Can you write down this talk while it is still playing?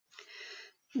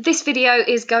This video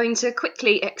is going to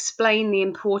quickly explain the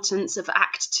importance of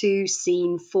Act 2,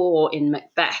 Scene 4 in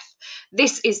Macbeth.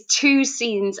 This is 2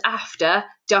 scenes after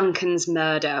Duncan's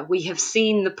murder. We have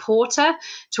seen the porter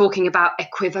talking about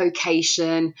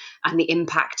equivocation and the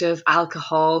impact of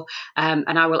alcohol,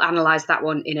 and I will analyse that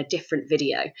one in a different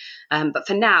video. But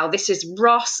for now, this is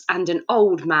Ross and an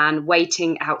old man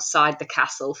waiting outside the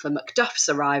castle for Macduff's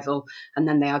arrival, and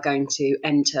then they are going to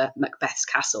enter Macbeth's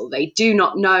castle. They do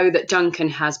not know that Duncan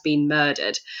has been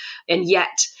murdered, and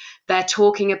yet they're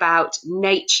talking about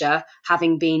nature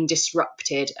having been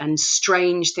disrupted and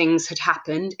strange things had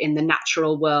happened in the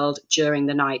natural world during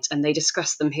the night, and they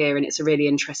discuss them here, and it's a really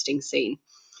interesting scene.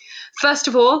 First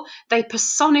of all, they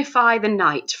personify the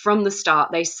night from the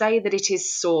start. They say that it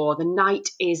is sore, the night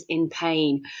is in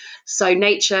pain. So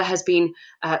nature has been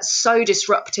so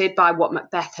disrupted by what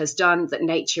Macbeth has done that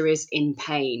nature is in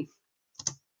pain.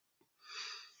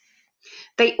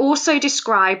 They also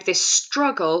describe this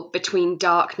struggle between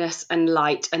darkness and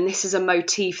light, and this is a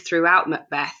motif throughout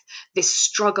Macbeth, this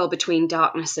struggle between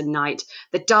darkness and night.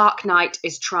 The dark night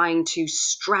is trying to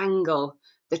strangle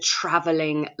the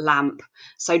travelling lamp.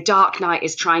 So dark night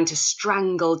is trying to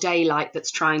strangle daylight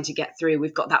that's trying to get through.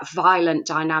 We've got that violent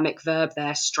dynamic verb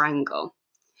there, strangle.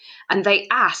 And they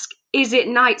ask, is it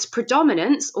night's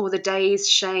predominance or the day's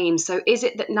shame? So is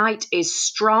it that night is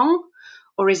strong,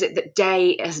 or is it that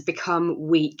day has become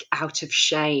weak out of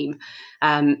shame?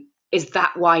 Is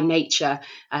that why nature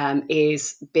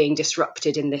is being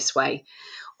disrupted in this way?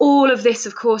 All of this,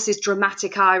 of course, is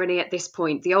dramatic irony at this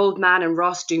point. The old man and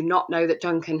Ross do not know that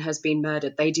Duncan has been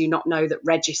murdered. They do not know that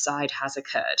regicide has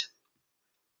occurred.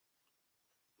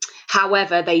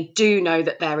 However, they do know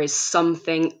that there is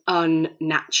something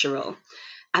unnatural,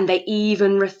 and they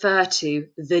even refer to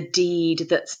the deed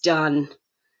that's done.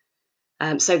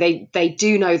 So they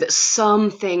do know that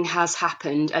something has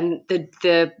happened, and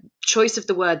the choice of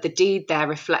the word, the deed, there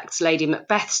reflects Lady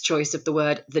Macbeth's choice of the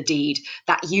word, the deed,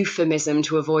 that euphemism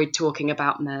to avoid talking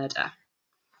about murder.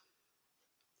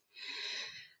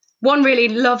 One really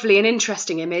lovely and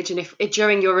interesting image, and if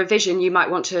during your revision you might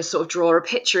want to sort of draw a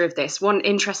picture of this, one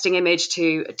interesting image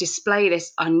to display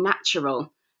this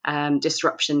unnatural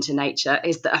disruption to nature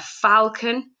is that a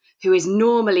falcon, who is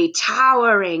normally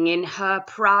towering in her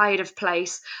pride of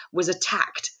place, was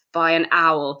attacked by an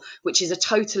owl, which is a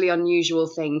totally unusual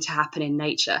thing to happen in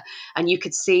nature. And you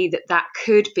could see that that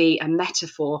could be a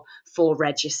metaphor for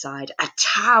regicide. A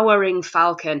towering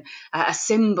falcon, a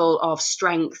symbol of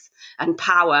strength and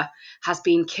power, has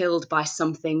been killed by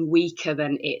something weaker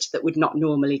than it that would not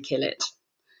normally kill it.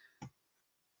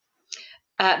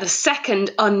 The second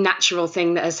unnatural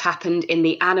thing that has happened in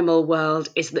the animal world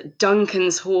is that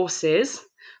Duncan's horses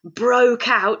broke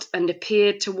out and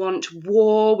appeared to want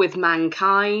war with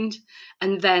mankind,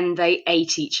 and then they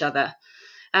ate each other.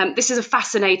 This is a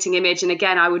fascinating image, and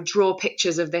again, I would draw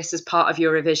pictures of this as part of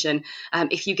your revision.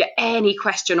 If you get any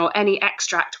question or any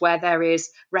extract where there is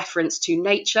reference to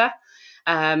nature,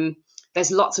 there's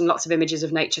lots and lots of images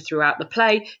of nature throughout the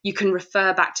play. You can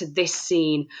refer back to this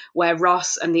scene where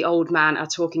Ross and the old man are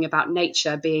talking about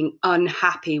nature being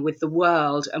unhappy with the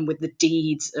world and with the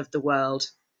deeds of the world.